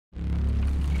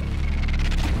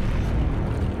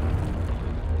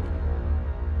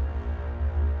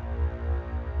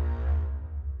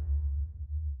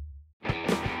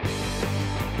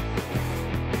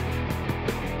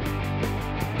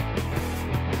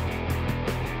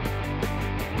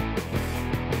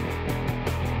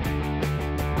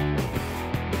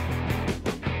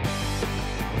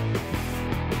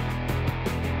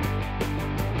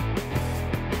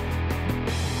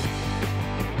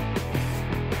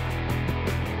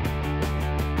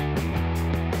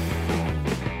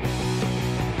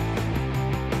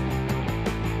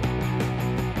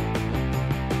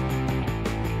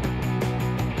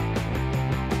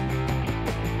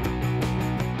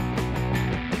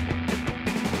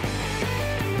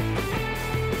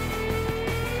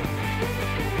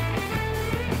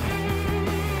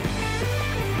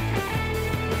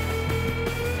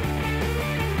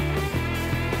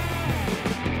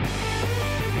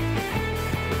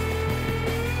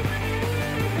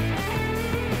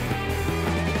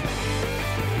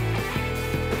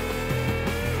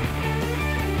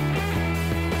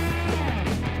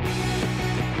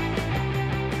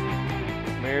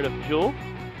Jewell.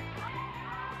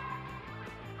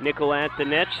 Nickel at the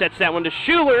net, sets that one to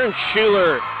Schuler, and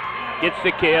Schuler gets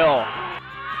the kill.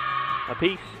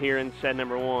 Apiece here in set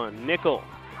number 1. Nickel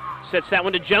sets that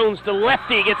one to Jones, the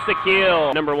lefty, gets the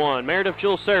kill. Number 1, Meredith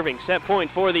Jewell serving, set point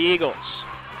for the Eagles.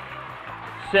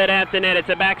 Set at the net, it's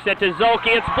a back set to Zolke,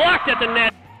 it's blocked at the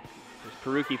net. As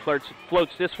Peruki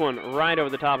floats this one right over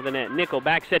the top of the net. Nickel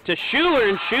back set to Schuler,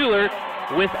 and Schuler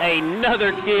with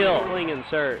another kill. Klingen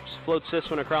serves, floats this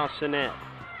one across the net.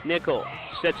 Nickel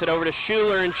sets it over to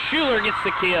Schuler, and Schuler gets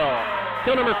the kill.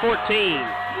 Kill number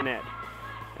 14. Net.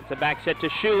 It's a back set to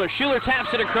Schuler. Schuler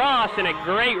taps it across, and a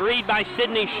great read by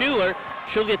Sydney Schuler.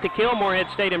 She'll get the kill. Morehead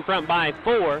stayed in front by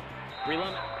 4.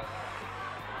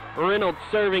 Reynolds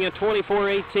serving at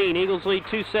 24-18. Eagles lead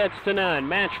 2-0.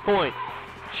 Match point.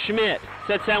 Schmidt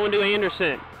sets that one to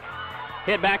Anderson.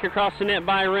 Hit back across the net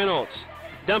by Reynolds.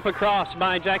 Dump across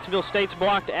by Jacksonville State's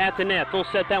blocked at the net. They'll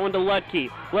set that one to Ludke.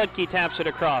 Ludke taps it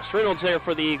across. Reynolds there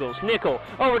for the Eagles. Nickel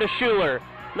over to Schuler.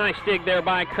 Nice dig there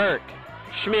by Kirk.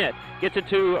 Schmidt gets it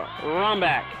to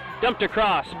Rombach. Dumped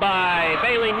across by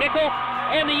Bailey Nickel.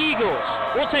 And the Eagles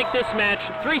will take this match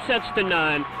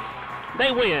 3-0.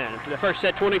 They win the first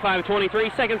set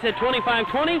 25-23, second set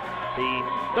 25-20,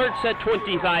 the third set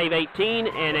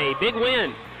 25-18, and a big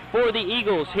win for the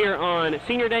Eagles here on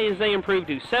Senior Day as they improve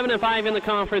to 7-5 in the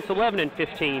conference,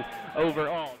 11-15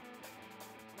 overall.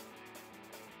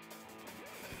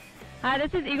 Hi,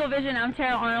 this is Eagle Vision. I'm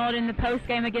Tara Arnold. In the post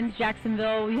game against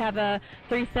Jacksonville, we have a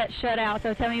 3-set shutout.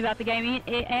 So tell me about the game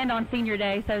and on Senior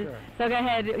Day. So go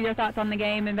ahead, your thoughts on the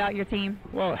game and about your team.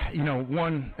 Well, you know,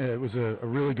 one, it was a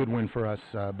really good win for us.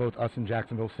 Both us and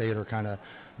Jacksonville State are kind of,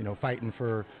 you know, fighting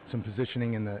for some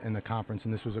positioning in the conference,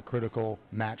 and this was a critical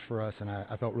match for us. And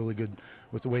I felt really good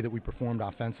with the way that we performed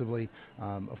offensively.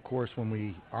 Of course, when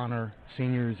we honor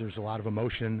seniors, there's a lot of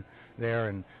emotion there,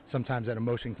 and sometimes that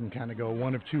emotion can kind of go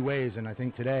one of two ways. And I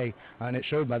think today, and it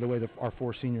showed by the way that our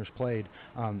 4 seniors played,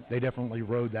 they definitely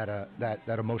rode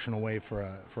that emotional wave for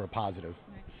a positive.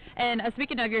 And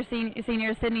speaking of your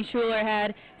senior, Sydney Schuler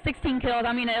had 16 kills.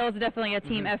 I mean, it was definitely a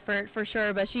team effort for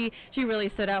sure, but she really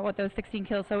stood out with those 16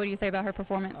 kills. So what do you say about her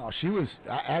performance? Oh, she was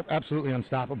absolutely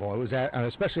unstoppable. It was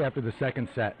especially after the second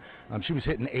set. She was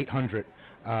hitting 800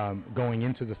 going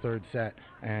into the third set,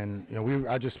 and you know,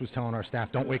 I just was telling our staff,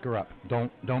 don't wake her up,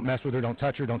 don't mess with her, don't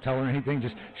touch her, don't tell her anything.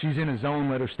 Just she's in a zone,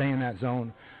 let her stay in that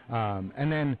zone.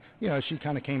 And then, you know, she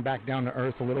kind of came back down to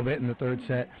earth a little bit in the third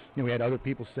set. You know, we had other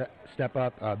people step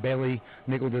up. Bailey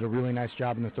Nickel did a really nice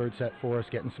job in the third set for us,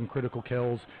 getting some critical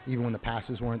kills, even when the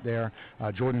passes weren't there.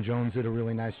 Jordan Jones did a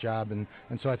really nice job, and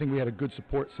so I think we had a good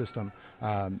support system.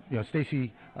 You know,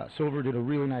 Stacy Silver did a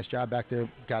really nice job back there,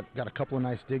 got a couple of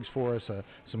nice digs for us,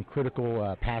 some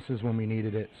critical passes when we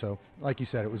needed it. So, like you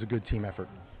said, it was a good team effort.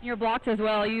 Your blocks as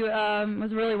well. You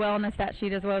was really well on the stat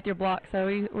sheet as well with your blocks. So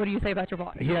what do you say about your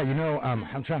blocks? Yeah, you know, I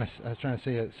was trying to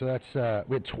say it. So that's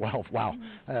we had 12. Wow.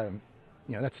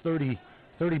 You know, that's 30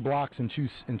 blocks in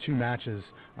two matches.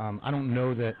 I don't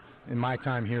know that in my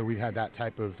time here we've had that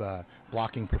type of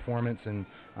blocking performance, and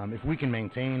if we can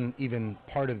maintain even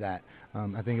part of that,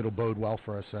 I think it'll bode well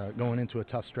for us going into a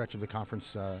tough stretch of the conference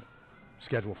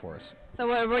schedule for us. So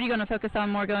what are you going to focus on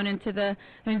more going into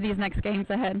these next games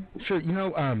ahead? Sure. You know,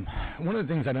 one of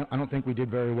the things I don't think we did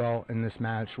very well in this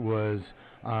match was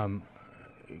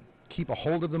keep a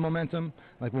hold of the momentum.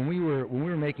 Like when we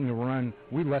were making a run,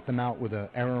 we let them out with an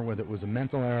error, whether it was a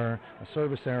mental error, a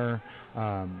service error,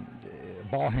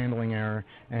 ball handling error.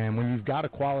 And when you've got a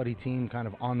quality team kind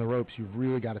of on the ropes, you've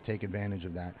really got to take advantage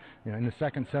of that. You know, in the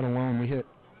second set alone, we hit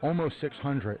almost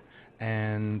 600,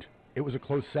 and it was a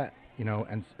close set. You know,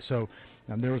 and so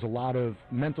there was a lot of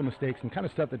mental mistakes and kind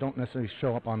of stuff that don't necessarily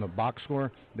show up on the box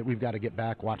score that we've got to get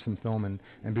back, watch some film, and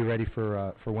be ready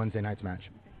for Wednesday night's match.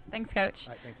 Thanks, Coach. All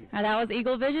right, thank you. That was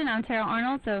Eagle Vision. I'm Tara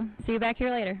Arnold, so see you back here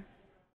later.